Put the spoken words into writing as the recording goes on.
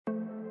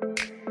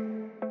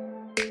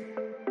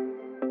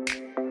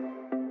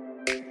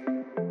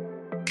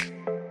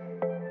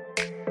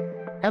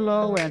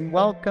Hello and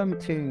welcome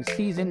to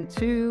Season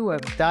 2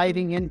 of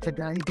Diving into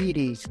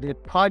Diabetes, the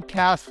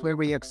podcast where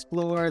we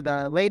explore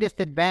the latest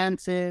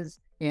advances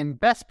in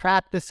best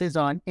practices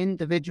on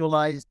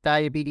individualized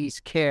diabetes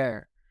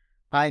care.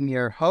 I'm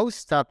your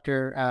host,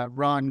 Dr.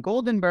 Ron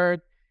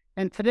Goldenberg,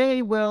 and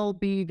today we'll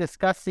be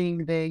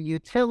discussing the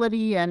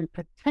utility and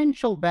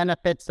potential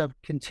benefits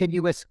of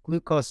continuous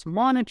glucose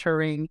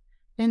monitoring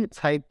in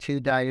type 2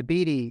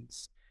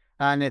 diabetes.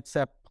 And it's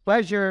a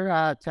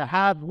pleasure to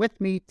have with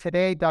me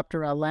today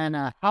Dr.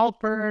 Alana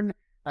Halpern.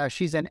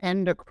 She's an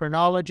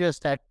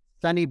endocrinologist at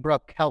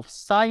Sunnybrook Health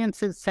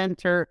Sciences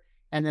Center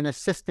and an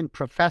assistant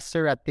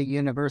professor at the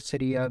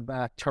University of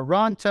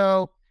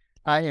Toronto.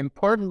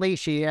 Importantly,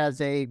 she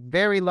has a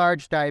very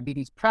large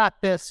diabetes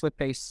practice with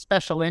a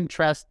special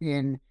interest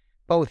in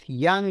both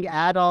young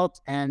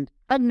adults and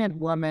pregnant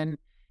women,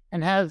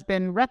 and has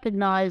been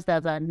recognized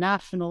as a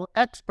national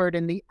expert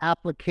in the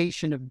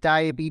application of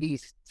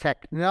diabetes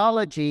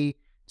technology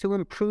to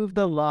improve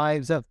the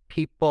lives of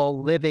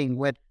people living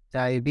with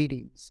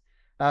diabetes.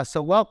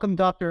 So welcome,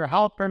 Dr.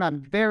 Halpern.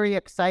 I'm very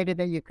excited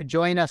that you could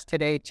join us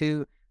today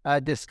to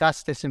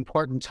discuss this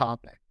important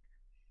topic.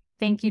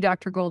 Thank you,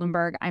 Dr.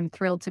 Goldenberg. I'm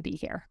thrilled to be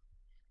here.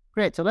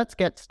 Great. So let's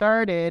get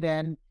started.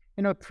 And,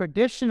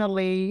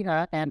 traditionally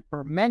and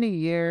for many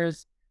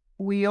years,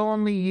 we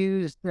only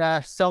used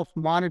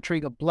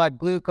self-monitoring of blood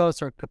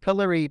glucose or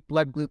capillary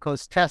blood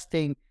glucose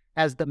testing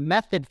as the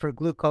method for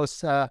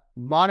glucose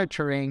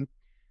monitoring.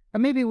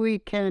 Maybe we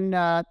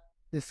can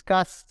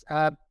discuss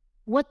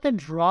what the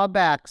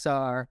drawbacks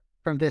are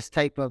from this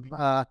type of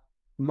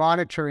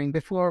monitoring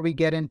before we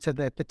get into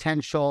the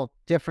potential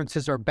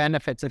differences or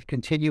benefits of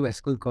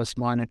continuous glucose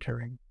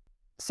monitoring.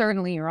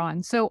 Certainly,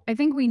 Ron. So I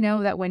think we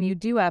know that when you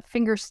do a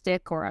finger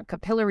stick or a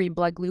capillary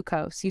blood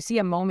glucose, you see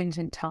a moment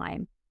in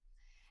time.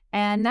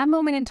 And that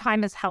moment in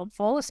time is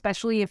helpful,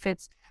 especially if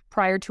it's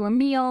prior to a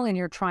meal and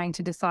you're trying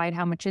to decide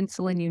how much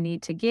insulin you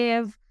need to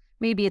give.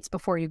 Maybe it's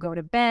before you go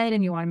to bed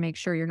and you want to make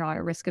sure you're not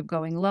at risk of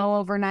going low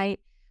overnight.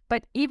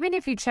 But even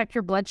if you check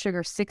your blood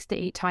sugar 6 to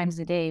 8 times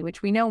a day,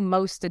 which we know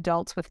most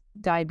adults with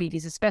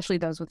diabetes, especially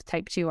those with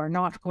type 2, are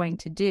not going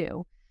to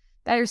do,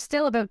 there's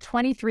still about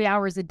 23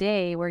 hours a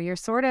day where you're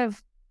sort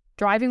of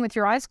driving with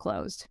your eyes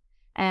closed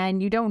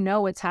and you don't know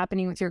what's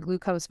happening with your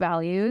glucose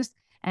values.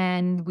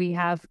 And we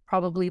have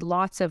probably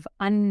lots of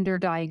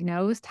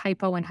underdiagnosed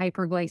hypo and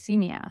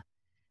hyperglycemia.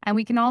 And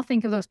we can all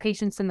think of those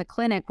patients in the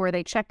clinic where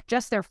they check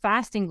just their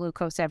fasting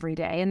glucose every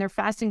day and their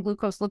fasting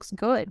glucose looks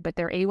good, but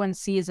their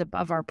A1C is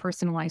above our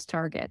personalized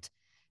target.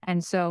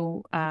 And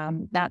so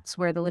that's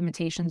where the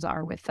limitations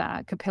are with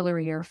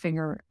capillary or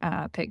finger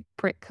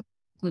prick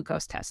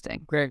glucose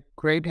testing.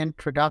 Great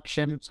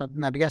introduction. So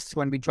I guess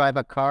when we drive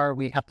a car,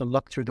 we have to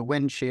look through the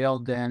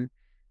windshield, and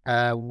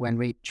when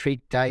we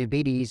treat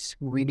diabetes,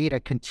 we need a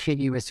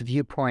continuous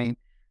viewpoint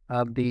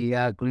of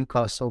the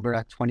glucose over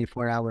a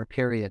 24-hour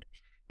period.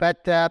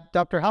 But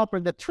Dr.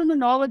 Halpern, the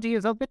terminology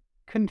is a bit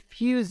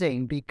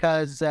confusing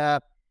because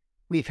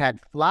we've had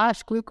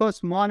flash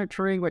glucose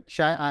monitoring, which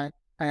I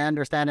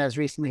understand has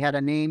recently had a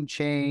name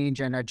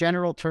change, and a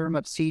general term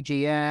of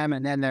CGM,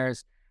 and then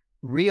there's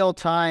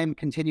real-time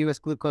continuous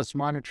glucose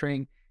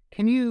monitoring.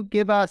 Can you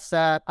give us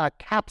a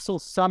capsule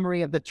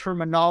summary of the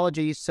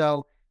terminology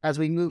so as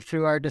we move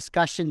through our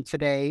discussion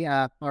today,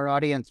 our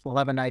audience will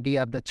have an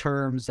idea of the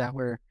terms that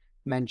we're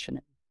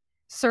mentioning?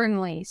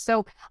 Certainly.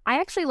 So I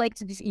actually like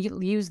to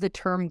use the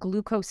term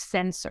glucose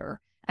sensor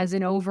as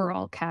an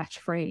overall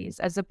catchphrase,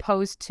 as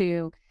opposed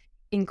to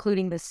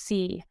including the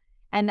C.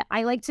 And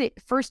I like to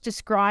first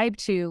describe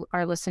to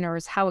our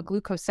listeners how a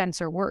glucose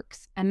sensor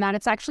works, and that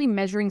it's actually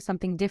measuring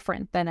something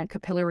different than a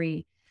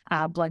capillary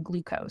blood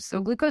glucose. So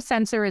a glucose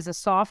sensor is a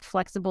soft,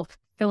 flexible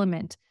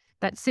filament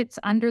that sits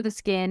under the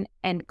skin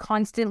and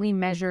constantly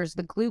measures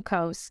the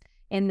glucose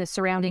in the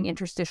surrounding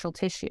interstitial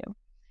tissue.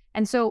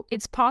 And so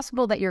it's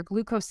possible that your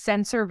glucose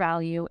sensor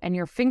value and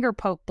your finger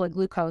poke blood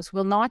glucose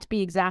will not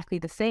be exactly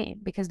the same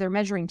because they're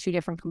measuring 2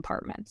 different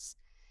compartments.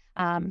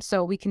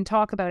 So we can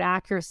talk about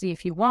accuracy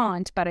if you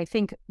want, but I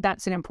think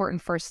that's an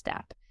important first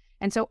step.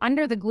 And so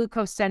under the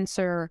glucose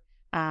sensor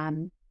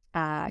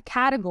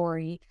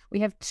category, we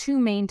have 2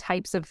 main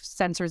types of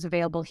sensors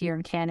available here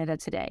in Canada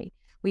today.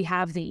 We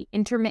have the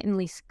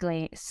intermittently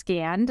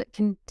scanned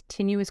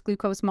continuous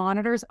glucose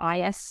monitors,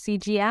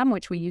 ISCGM,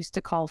 which we used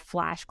to call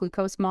flash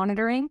glucose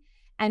monitoring.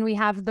 And we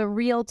have the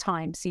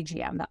real-time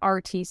CGM, the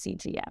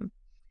RT-CGM.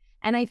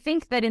 And I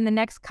think that in the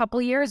next couple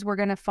of years, we're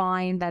going to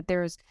find that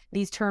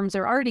these terms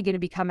are already going to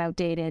become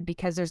outdated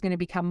because there's going to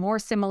become more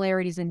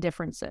similarities and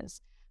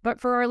differences.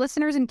 But for our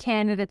listeners in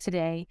Canada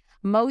today,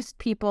 most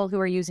people who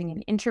are using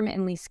an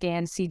intermittently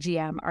scanned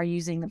CGM are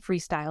using the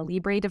Freestyle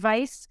Libre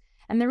device.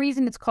 And the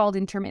reason it's called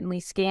intermittently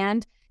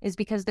scanned is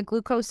because the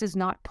glucose is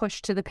not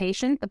pushed to the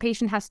patient. The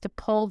patient has to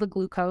pull the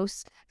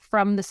glucose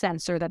from the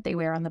sensor that they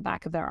wear on the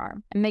back of their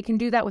arm. And they can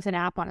do that with an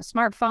app on a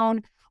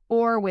smartphone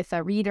or with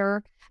a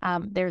reader.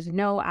 There's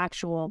no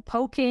actual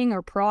poking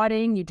or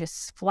prodding. You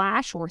just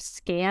flash or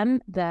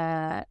scan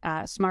the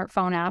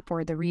smartphone app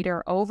or the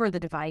reader over the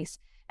device,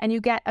 and you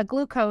get a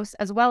glucose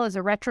as well as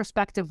a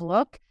retrospective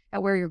look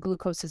at where your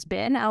glucose has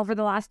been over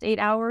the last 8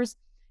 hours,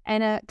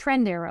 and a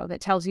trend arrow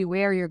that tells you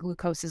where your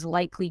glucose is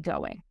likely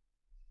going.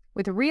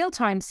 With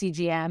real-time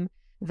CGM,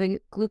 the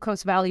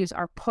glucose values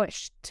are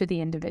pushed to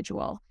the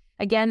individual.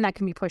 Again, that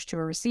can be pushed to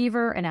a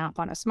receiver, an app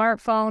on a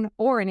smartphone,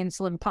 or an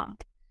insulin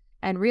pump.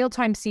 And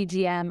real-time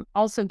CGM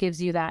also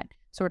gives you that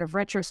sort of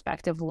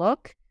retrospective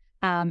look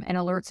and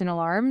alerts and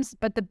alarms.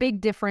 But the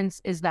big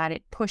difference is that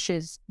it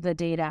pushes the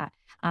data.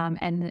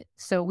 And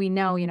so we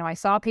know, I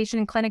saw a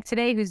patient in clinic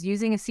today who's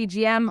using a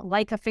CGM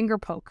like a finger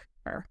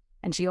poker,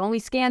 and she only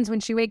scans when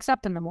she wakes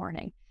up in the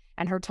morning.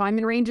 And her time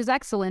in range is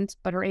excellent,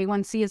 but her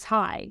A1C is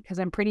high because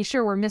I'm pretty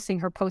sure we're missing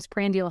her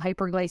postprandial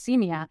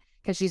hyperglycemia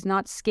because she's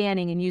not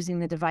scanning and using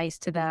the device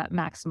to the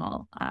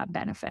maximal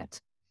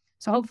benefit.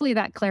 So hopefully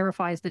that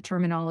clarifies the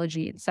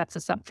terminology and sets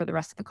us up for the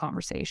rest of the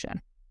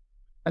conversation.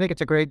 I think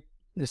it's a great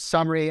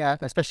summary,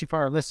 especially for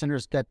our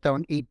listeners that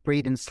don't eat,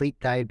 breathe, and sleep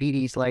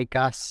diabetes like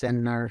us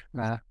and our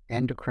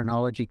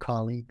endocrinology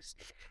colleagues.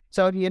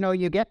 So,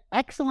 you get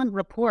excellent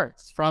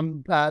reports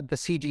from the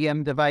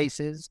CGM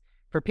devices.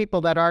 For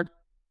people that aren't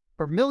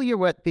familiar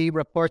with the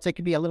reports, it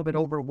can be a little bit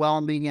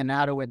overwhelming and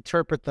how to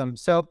interpret them.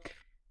 So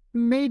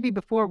maybe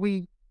before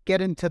we get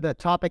into the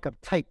topic of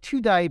type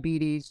 2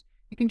 diabetes,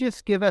 you can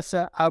just give us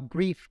a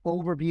brief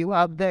overview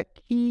of the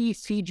key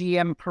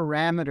CGM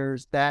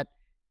parameters that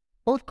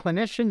both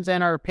clinicians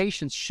and our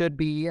patients should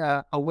be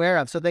aware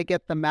of so they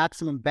get the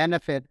maximum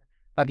benefit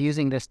of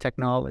using this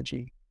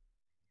technology.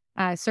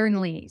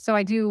 Certainly. So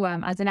I do,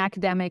 as an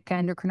academic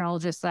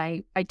endocrinologist,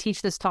 I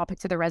teach this topic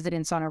to the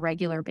residents on a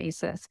regular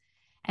basis.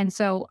 And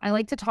so I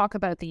like to talk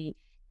about the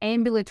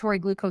ambulatory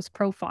glucose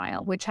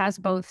profile, which has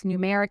both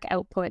numeric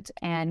output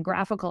and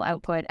graphical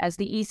output as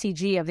the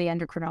ECG of the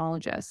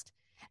endocrinologist.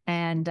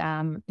 And,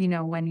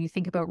 when you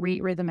think about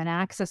rate, rhythm, and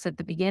axis at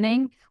the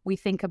beginning, we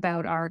think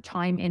about our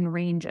time in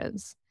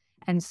ranges.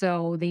 And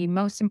so the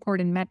most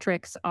important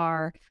metrics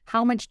are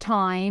how much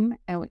time,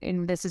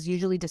 and this is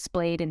usually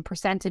displayed in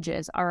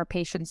percentages, are our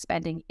patients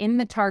spending in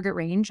the target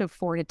range of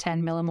 4 to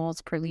 10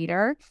 millimoles per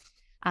liter,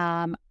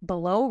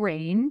 below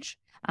range,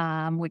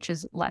 which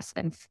is less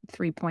than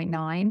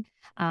 3.9,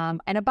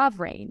 and above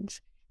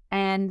range.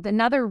 And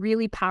another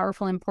really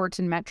powerful,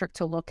 important metric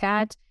to look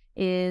at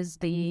is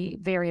the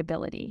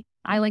variability.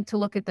 I like to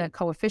look at the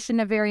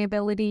coefficient of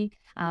variability,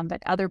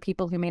 but other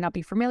people who may not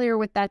be familiar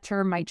with that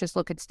term might just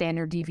look at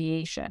standard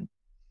deviation.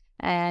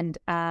 And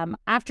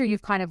after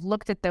you've kind of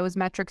looked at those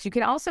metrics, you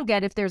can also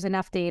get, if there's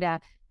enough data,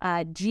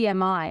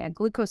 GMI, a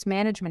glucose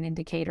management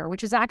indicator,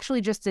 which is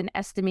actually just an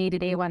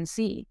estimated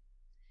A1C.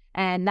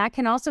 And that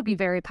can also be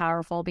very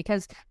powerful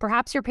because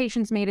perhaps your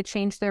patients made a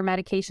change to their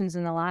medications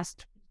in the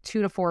last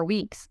 2 to 4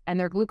 weeks, and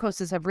their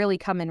glucoses have really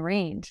come in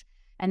range,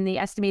 and the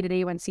estimated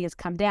A1C has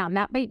come down.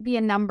 That might be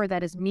a number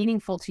that is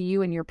meaningful to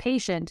you and your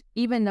patient,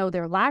 even though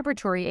their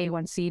laboratory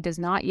A1C does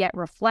not yet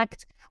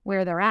reflect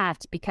where they're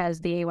at, because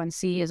the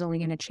A1C is only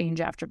going to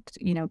change after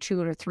 2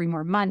 or 3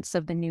 more months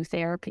of the new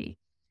therapy.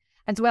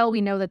 As well,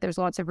 we know that there's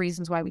lots of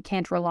reasons why we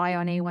can't rely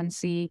on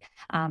A1C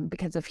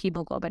because of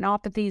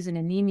hemoglobinopathies and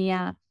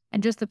anemia,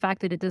 and just the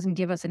fact that it doesn't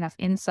give us enough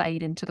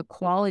insight into the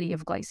quality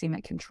of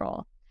glycemic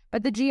control.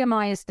 But the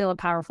GMI is still a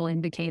powerful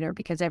indicator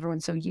because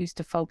everyone's so used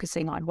to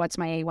focusing on what's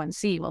my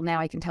A1C. Well, now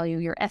I can tell you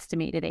your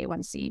estimated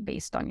A1C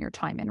based on your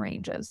time in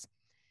ranges.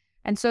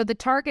 And so the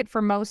target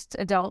for most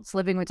adults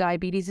living with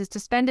diabetes is to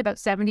spend about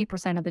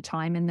 70% of the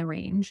time in the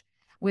range,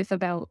 with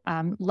about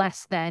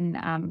less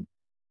than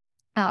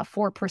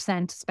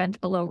 4%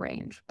 spent below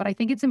range. But I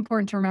think it's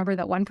important to remember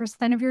that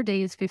 1% of your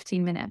day is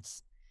 15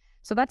 minutes.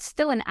 So that's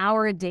still an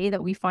hour a day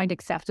that we find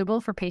acceptable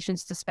for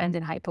patients to spend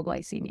in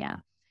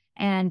hypoglycemia.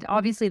 And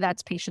obviously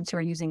that's patients who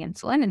are using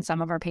insulin, and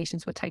some of our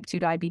patients with type 2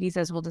 diabetes,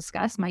 as we'll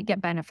discuss, might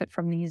get benefit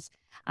from these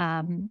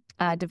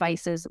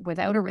devices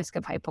without a risk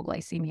of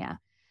hypoglycemia.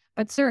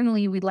 But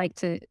certainly we'd like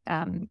to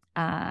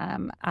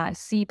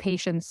see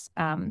patients,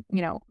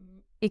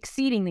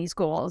 exceeding these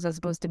goals as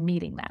opposed to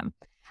meeting them.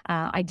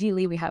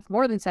 Ideally, we have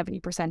more than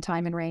 70%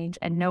 time in range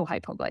and no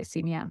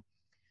hypoglycemia.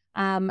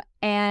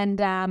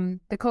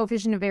 The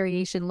coefficient of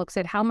variation looks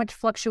at how much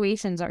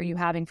fluctuations are you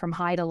having from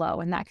high to low,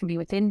 and that can be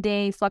within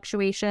day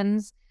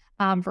fluctuations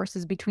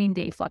versus between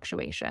day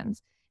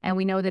fluctuations. And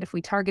we know that if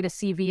we target a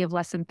CV of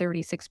less than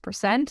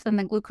 36%, then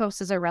the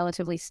glucoses are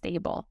relatively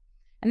stable.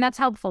 And that's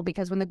helpful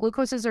because when the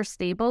glucoses are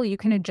stable, you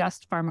can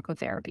adjust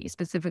pharmacotherapy,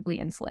 specifically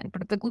insulin.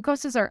 But if the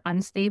glucoses are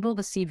unstable,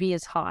 the CV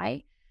is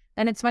high,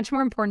 then it's much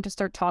more important to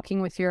start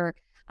talking with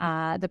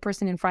the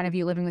person in front of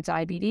you living with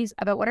diabetes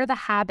about what are the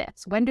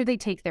habits. When do they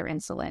take their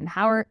insulin?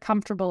 How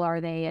comfortable are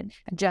they at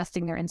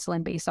adjusting their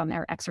insulin based on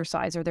their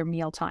exercise or their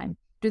meal time?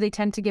 Do they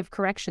tend to give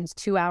corrections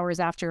 2 hours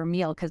after a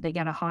meal because they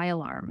get a high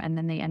alarm and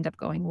then they end up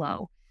going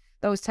low?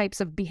 Those types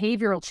of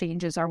behavioral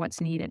changes are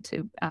what's needed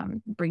to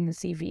bring the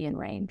CV in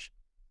range.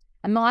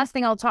 And the last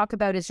thing I'll talk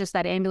about is just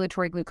that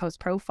ambulatory glucose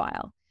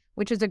profile,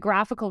 which is a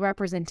graphical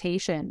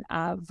representation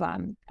of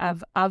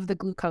the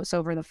glucose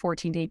over the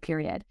 14-day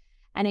period.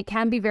 And it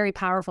can be very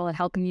powerful at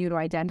helping you to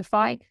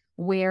identify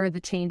where the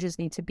changes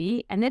need to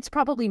be. And it's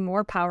probably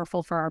more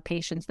powerful for our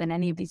patients than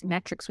any of these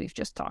metrics we've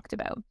just talked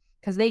about,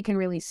 because they can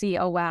really see,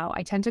 oh, wow,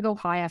 I tend to go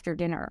high after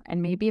dinner.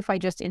 And maybe if I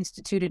just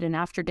instituted an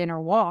after dinner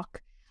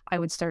walk, I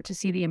would start to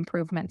see the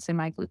improvements in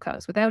my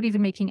glucose without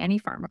even making any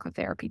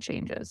pharmacotherapy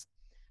changes.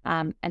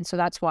 And so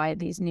that's why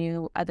these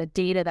new, the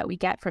data that we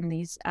get from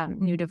these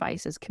new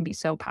devices can be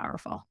so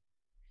powerful.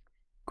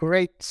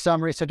 Great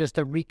summary. So just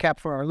to recap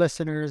for our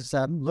listeners,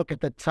 look at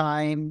the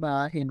time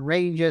in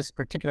ranges,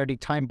 particularly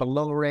time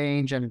below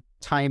range and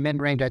time in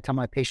range. I tell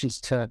my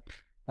patients to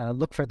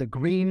look for the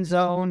green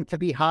zone to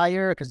be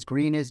higher because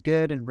green is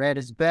good and red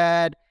is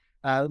bad.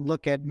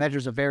 Look at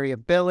measures of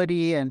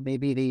variability and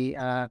maybe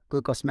the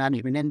glucose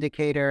management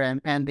indicator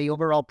and the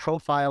overall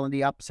profile and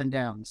the ups and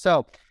downs.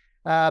 So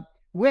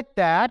with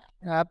that,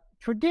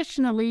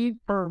 traditionally,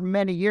 for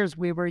many years,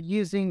 we were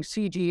using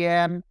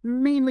CGM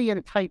mainly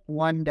in type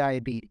 1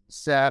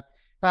 diabetes,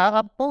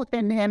 both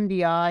in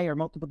MDI or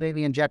multiple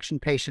daily injection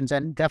patients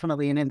and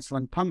definitely in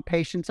insulin pump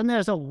patients. And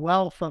there's a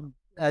wealth of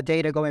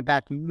data going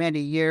back many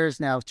years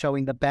now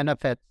showing the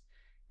benefits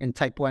in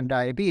type 1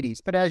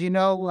 diabetes. But as you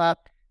know,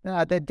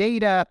 the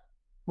data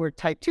for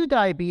type 2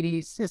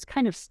 diabetes is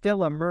kind of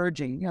still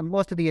emerging.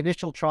 Most of the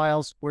initial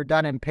trials were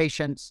done in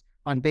patients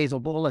on basal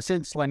bolus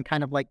insulin,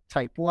 kind of like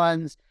type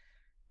 1s.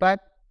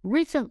 But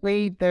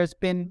recently, there's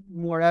been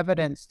more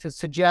evidence to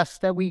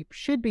suggest that we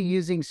should be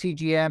using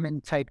CGM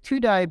in type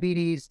 2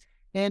 diabetes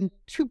in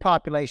two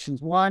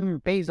populations. One,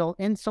 basal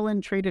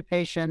insulin-treated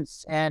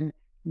patients, and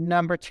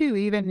number two,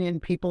 even in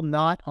people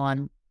not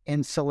on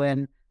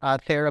insulin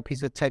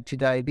therapies with type 2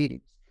 diabetes.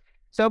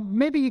 So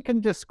maybe you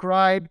can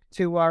describe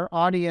to our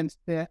audience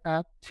the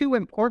two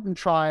important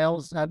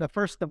trials. The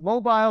first, the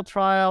mobile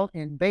trial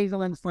in basal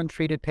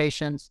insulin-treated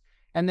patients,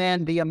 and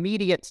then the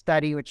immediate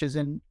study, which is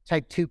in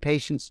type 2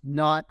 patients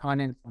not on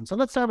insulin. So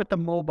let's start with the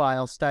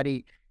mobile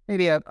study,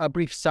 maybe a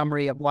brief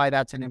summary of why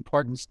that's an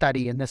important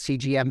study in the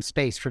CGM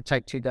space for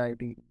type 2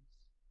 diabetes.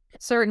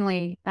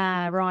 Certainly,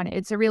 Ron,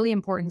 it's a really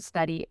important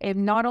study,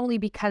 and not only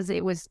because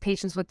it was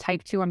patients with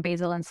type 2 on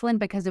basal insulin,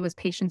 because it was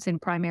patients in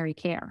primary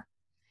care.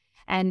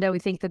 And we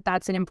think that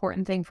that's an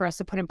important thing for us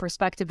to put in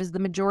perspective, is the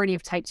majority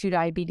of type 2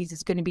 diabetes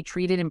is going to be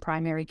treated in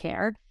primary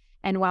care.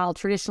 And while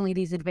traditionally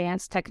these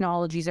advanced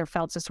technologies are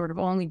felt to sort of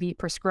only be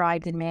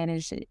prescribed and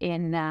managed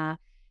in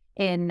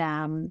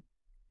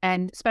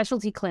and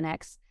specialty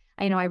clinics,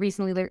 I know I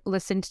recently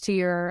listened to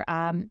your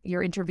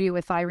interview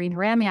with Irene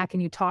Ramiak,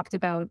 and you talked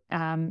about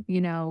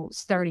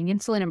starting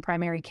insulin in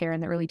primary care in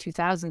the early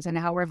 2000s and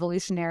how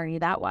revolutionary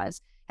that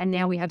was. And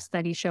now we have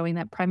studies showing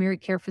that primary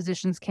care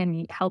physicians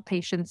can help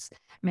patients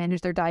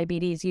manage their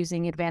diabetes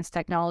using advanced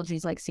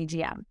technologies like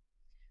CGM.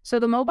 So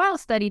the mobile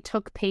study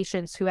took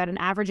patients who had an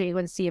average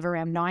A1C of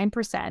around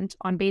 9%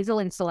 on basal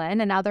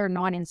insulin and other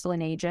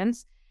non-insulin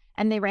agents,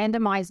 and they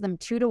randomized them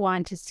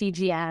 2-to-1 to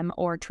CGM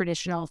or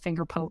traditional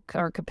finger poke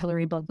or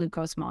capillary blood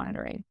glucose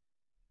monitoring.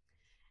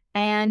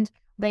 And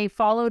they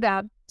followed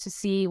up to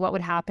see what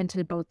would happen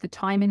to both the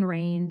time in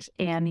range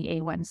and the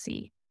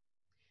A1C.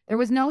 There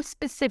was no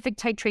specific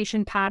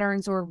titration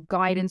patterns or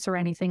guidance or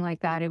anything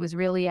like that. It was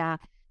really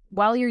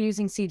while you're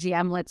using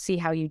CGM, let's see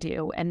how you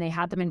do. And they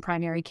had them in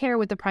primary care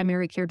with the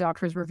primary care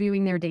doctors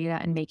reviewing their data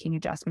and making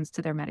adjustments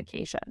to their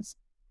medications.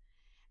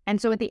 And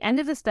so at the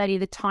end of the study,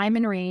 the time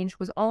in range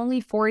was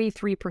only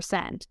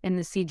 43% in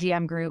the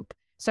CGM group,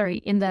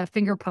 in the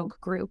finger poke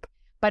group,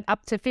 but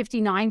up to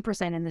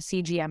 59% in the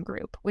CGM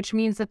group, which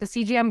means that the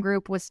CGM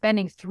group was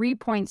spending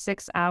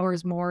 3.6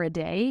 hours more a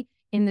day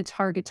in the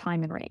target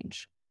time in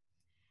range.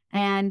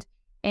 And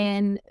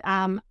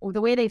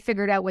the way they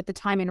figured out what the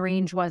time in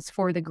range was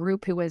for the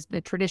group who was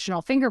the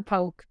traditional finger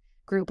poke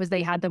group is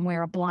they had them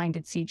wear a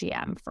blinded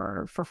CGM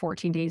for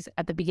 14 days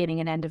at the beginning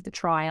and end of the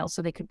trial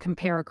so they could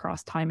compare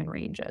across time and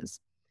ranges.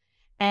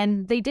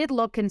 And they did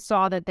look and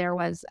saw that there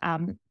was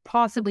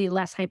possibly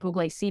less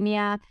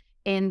hypoglycemia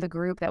in the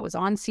group that was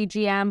on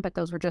CGM, but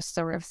those were just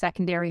sort of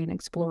secondary and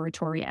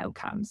exploratory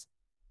outcomes.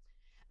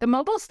 The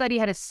mobile study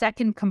had a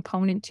second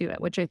component to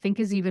it, which I think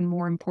is even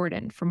more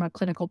important from a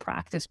clinical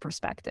practice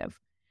perspective.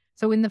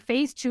 So in the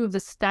phase 2 of the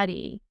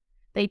study,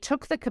 they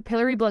took the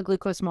capillary blood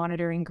glucose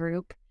monitoring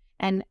group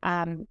and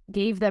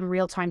gave them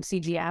real-time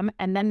CGM,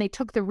 and then they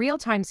took the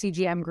real-time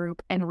CGM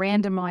group and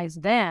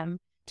randomized them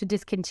to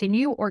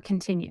discontinue or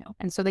continue.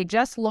 And so they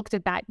just looked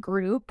at that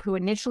group who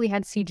initially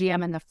had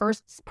CGM in the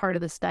first part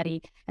of the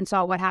study and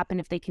saw what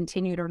happened if they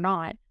continued or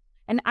not.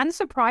 And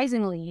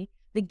unsurprisingly,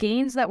 the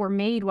gains that were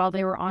made while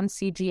they were on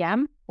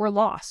CGM were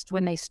lost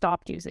when they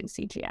stopped using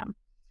CGM.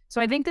 So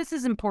I think this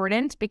is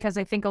important because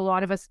I think a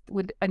lot of us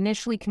would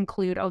initially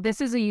conclude, oh,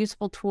 this is a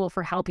useful tool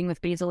for helping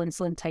with basal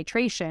insulin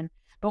titration,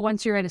 but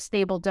once you're at a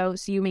stable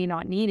dose, you may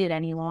not need it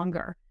any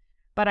longer.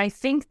 But I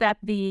think that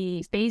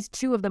the phase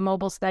 2 of the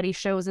mobile study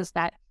shows us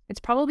that it's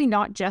probably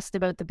not just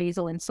about the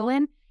basal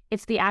insulin,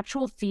 it's the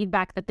actual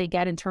feedback that they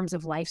get in terms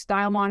of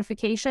lifestyle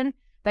modification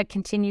that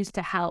continues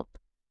to help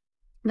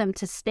them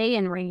to stay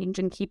in range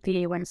and keep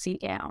the A1C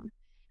down.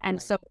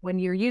 And so when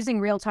you're using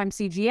real-time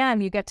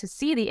CGM, you get to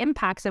see the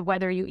impacts of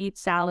whether you eat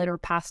salad or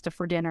pasta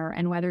for dinner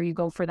and whether you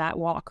go for that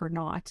walk or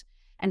not.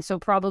 And so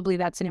probably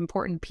that's an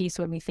important piece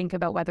when we think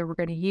about whether we're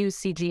going to use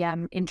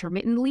CGM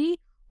intermittently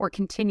or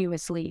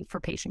continuously for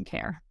patient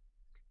care.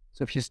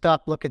 So if you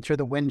stop looking through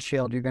the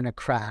windshield, you're going to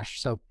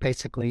crash. So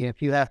basically,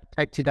 if you have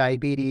type 2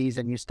 diabetes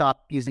and you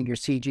stop using your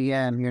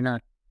CGM, you're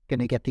not going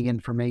to get the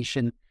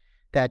information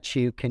that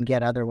you can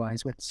get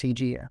otherwise with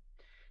CGM.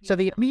 So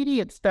the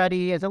immediate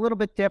study is a little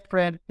bit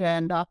different.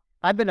 And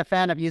I've been a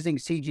fan of using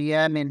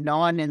CGM in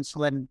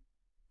non-insulin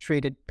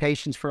treated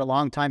patients for a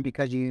long time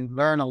because you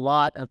learn a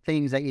lot of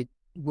things that you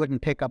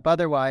wouldn't pick up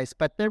otherwise.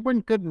 But there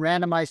weren't good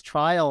randomized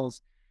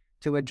trials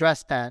to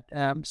address that.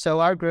 So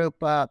our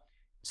group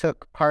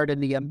took part in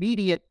the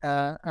immediate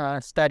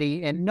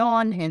study in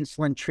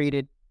non-insulin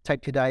treated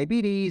type 2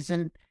 diabetes.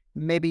 And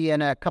maybe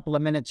in a couple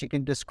of minutes, you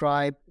can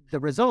describe the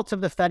results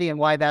of the study and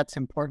why that's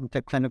important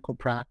to clinical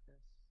practice.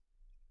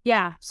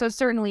 Yeah, so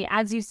certainly,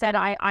 as you said,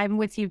 I'm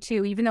with you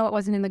too. Even though it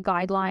wasn't in the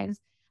guidelines,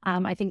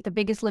 I think the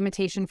biggest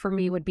limitation for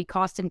me would be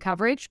cost and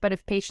coverage. But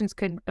if patients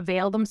could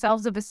avail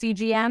themselves of a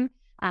CGM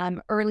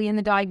early in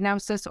the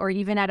diagnosis, or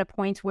even at a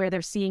point where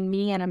they're seeing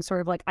me and I'm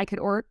sort of like, I could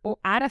or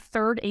add a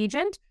third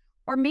agent.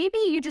 Or maybe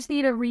you just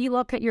need to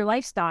relook at your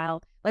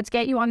lifestyle. Let's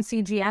get you on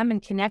CGM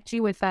and connect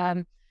you with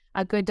a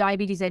good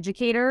diabetes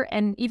educator.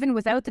 And even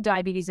without the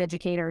diabetes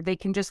educator, they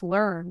can just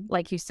learn,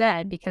 like you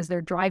said, because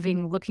they're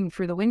driving, looking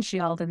through the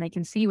windshield, and they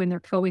can see when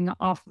they're going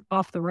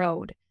off the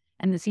road.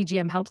 And the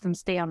CGM helps them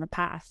stay on the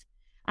path.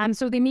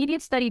 So the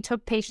immediate study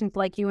took patients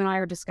like you and I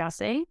are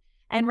discussing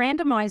and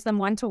randomized them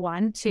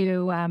 1-to-1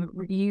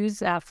 to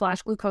use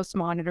flash glucose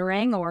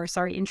monitoring, or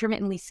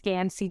intermittently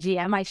scanned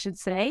CGM, I should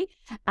say.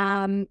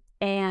 The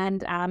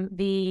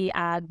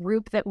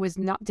group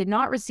that did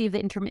not receive the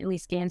intermittently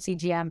scanned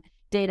CGM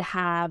did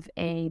have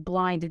a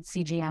blinded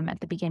CGM at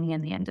the beginning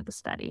and the end of the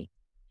study.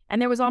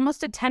 And there was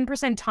almost a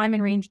 10% time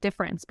and range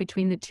difference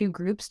between the two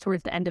groups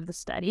towards the end of the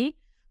study,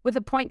 with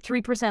a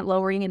 0.3%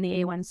 lowering in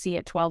the A1C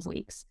at 12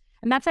 weeks.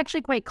 And that's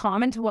actually quite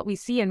common to what we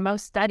see in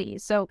most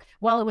studies. So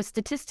while it was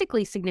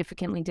statistically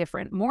significantly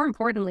different, more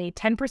importantly,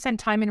 10%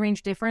 time and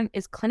range different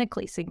is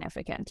clinically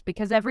significant,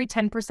 because every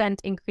 10%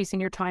 increase in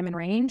your time and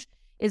range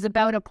is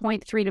about a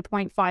 0.3 to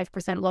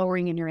 0.5%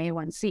 lowering in your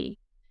A1C.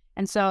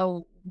 And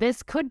so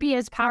this could be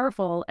as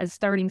powerful as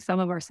starting some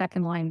of our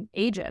second line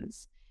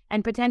agents,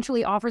 and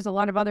potentially offers a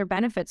lot of other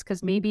benefits,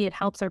 because maybe it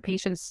helps our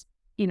patients,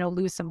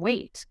 lose some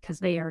weight because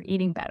they are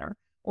eating better,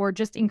 or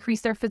just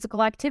increase their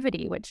physical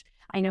activity, which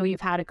I know you've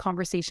had a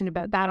conversation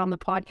about that on the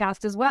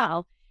podcast as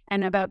well,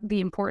 and about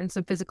the importance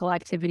of physical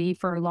activity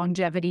for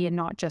longevity and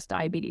not just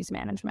diabetes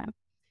management.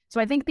 So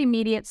I think the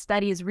immediate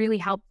study is really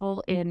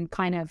helpful in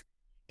kind of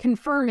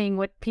confirming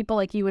what people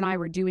like you and I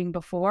were doing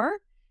before,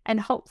 and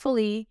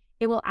hopefully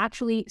it will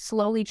actually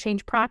slowly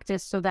change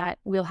practice so that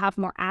we'll have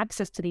more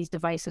access to these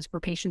devices for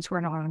patients who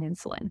are not on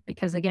insulin.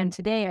 Because again,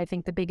 today, I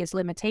think the biggest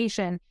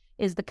limitation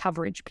is the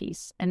coverage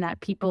piece, and that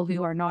people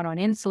who are not on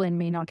insulin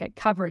may not get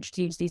coverage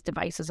to use these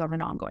devices on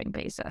an ongoing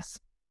basis.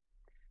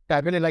 I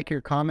really like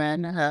your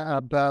comment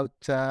about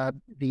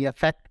the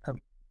effect of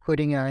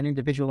putting an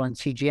individual on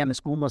CGM is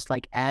almost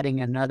like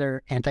adding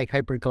another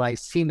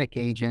anti-hyperglycemic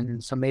agent.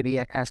 And so maybe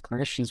as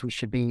clinicians, we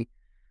should be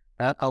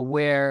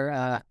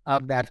aware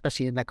of that,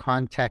 especially in the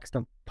context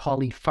of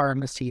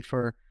polypharmacy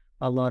for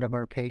a lot of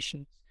our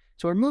patients.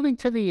 So we're moving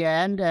to the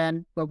end,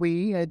 and what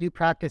we do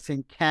practice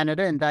in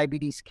Canada, and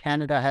Diabetes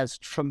Canada has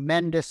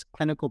tremendous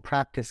clinical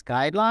practice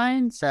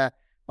guidelines.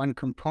 One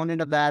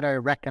component of that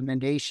are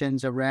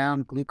recommendations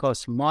around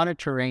glucose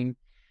monitoring.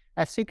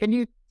 So can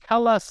you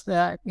tell us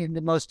that in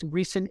the most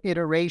recent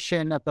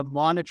iteration of the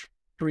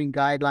monitoring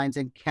guidelines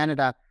in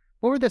Canada,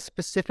 what were the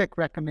specific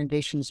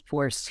recommendations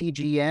for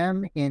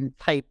CGM in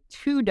type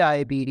 2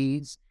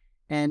 diabetes?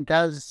 And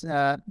does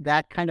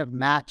that kind of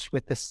match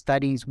with the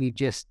studies we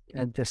just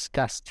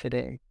discussed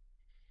today?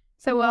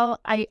 So, well,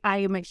 I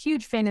am a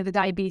huge fan of the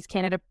Diabetes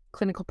Canada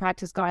clinical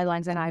practice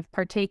guidelines, and I've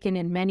partaken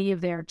in many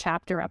of their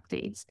chapter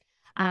updates.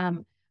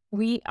 Our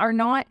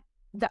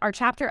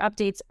chapter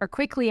updates are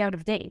quickly out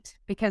of date,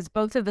 because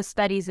both of the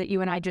studies that you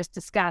and I just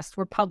discussed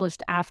were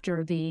published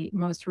after the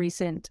most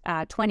recent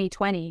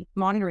 2020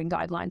 monitoring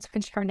guidelines,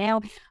 which are now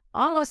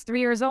almost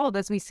 3 years old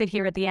as we sit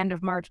here at the end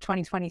of March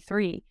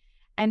 2023.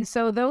 And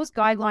so those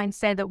guidelines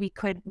said that we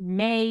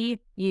may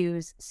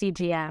use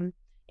CGM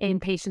in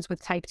patients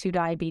with type 2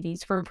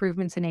 diabetes for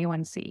improvements in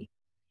A1C.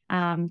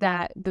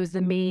 That was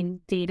the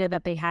main data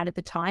that they had at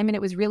the time. And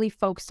it was really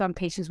focused on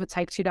patients with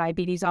type 2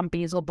 diabetes on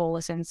basal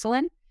bolus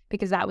insulin,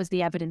 because that was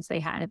the evidence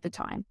they had at the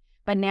time.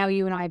 But now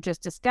you and I have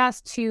just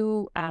discussed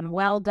two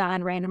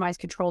well-done randomized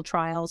controlled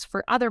trials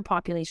for other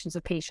populations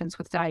of patients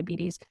with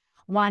diabetes,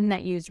 one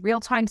that used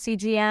real-time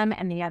CGM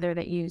and the other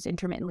that used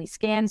intermittently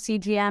scanned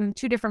CGM,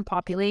 two different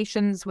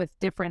populations with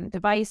different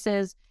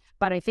devices.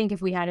 But I think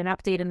if we had an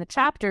update in the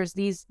chapters,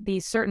 these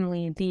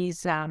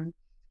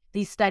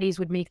studies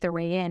would make their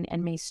way in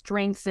and may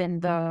strengthen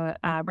the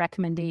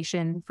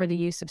recommendation for the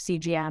use of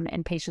CGM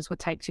in patients with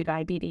type 2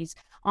 diabetes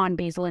on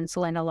basal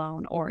insulin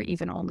alone, or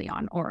even only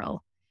on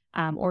oral,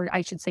 or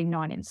I should say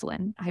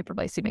non-insulin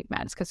hyperglycemic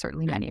meds, because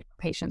certainly many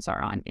patients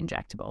are on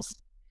injectables.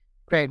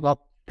 Great.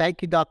 Well,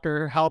 Thank you,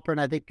 Dr. Halpern.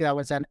 I think that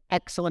was an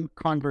excellent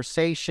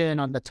conversation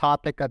on the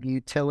topic of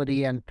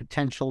utility and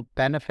potential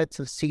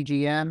benefits of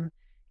CGM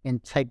in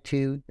type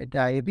 2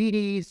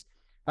 diabetes.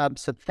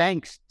 So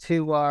thanks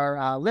to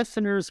our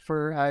listeners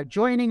for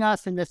joining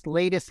us in this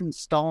latest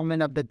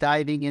installment of the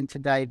Diving into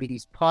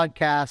Diabetes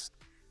podcast.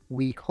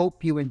 We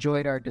hope you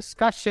enjoyed our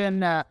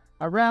discussion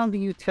around the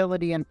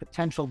utility and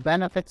potential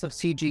benefits of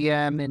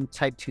CGM in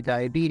type 2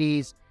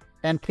 diabetes.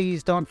 And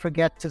please don't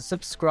forget to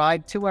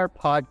subscribe to our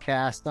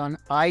podcast on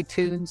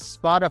iTunes,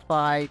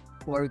 Spotify,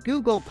 or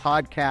Google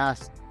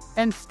Podcasts,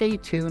 and stay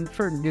tuned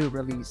for new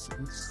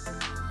releases.